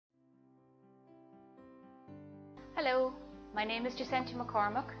Hello, my name is Jacinta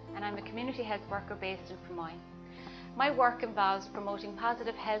McCormack and I'm a community health worker based in Fermoy. My work involves promoting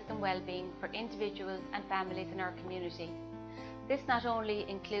positive health and well-being for individuals and families in our community. This not only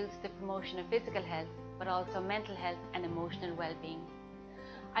includes the promotion of physical health, but also mental health and emotional well-being.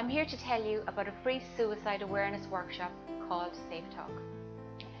 I'm here to tell you about a free suicide awareness workshop called safeTALK.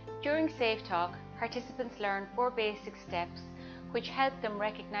 During safeTALK, participants learn 4 basic steps which help them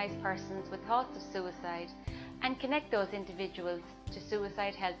recognise persons with thoughts of suicide and connect those individuals to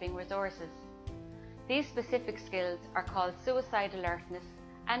suicide helping resources. These specific skills are called suicide alertness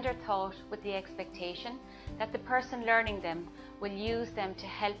and are taught with the expectation that the person learning them will use them to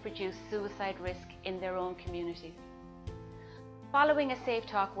help reduce suicide risk in their own communities. Following a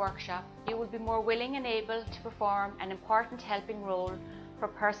safeTALK workshop, you will be more willing and able to perform an important helping role for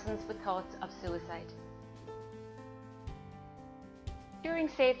persons with thoughts of suicide. During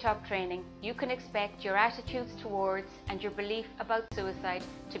safeTALK training, you can expect your attitudes towards and your belief about suicide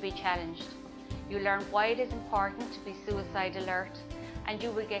to be challenged. You learn why it is important to be suicide alert, and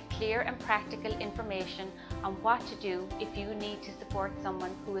you will get clear and practical information on what to do if you need to support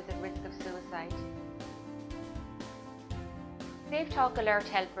someone who is at risk of suicide. safeTALK alert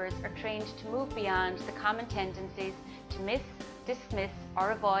helpers are trained to move beyond the common tendencies to miss, dismiss or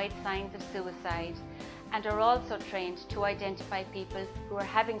avoid signs of suicide, and are also trained to identify people who are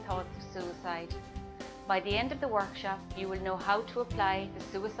having thoughts of suicide. By the end of the workshop, you will know how to apply the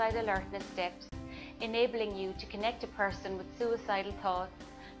suicide alertness steps, enabling you to connect a person with suicidal thoughts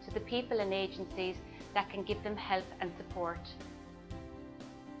to the people and agencies that can give them help and support.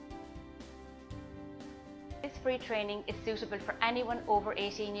 This free training is suitable for anyone over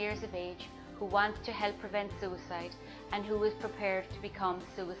 18 years of age who wants to help prevent suicide and who is prepared to become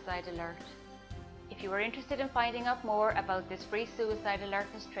suicide alert. If you are interested in finding out more about this free suicide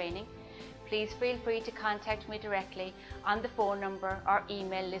alertness training, please feel free to contact me directly on the phone number or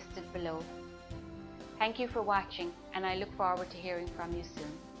email listed below. Thank you for watching, and I look forward to hearing from you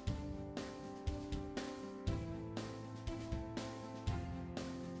soon.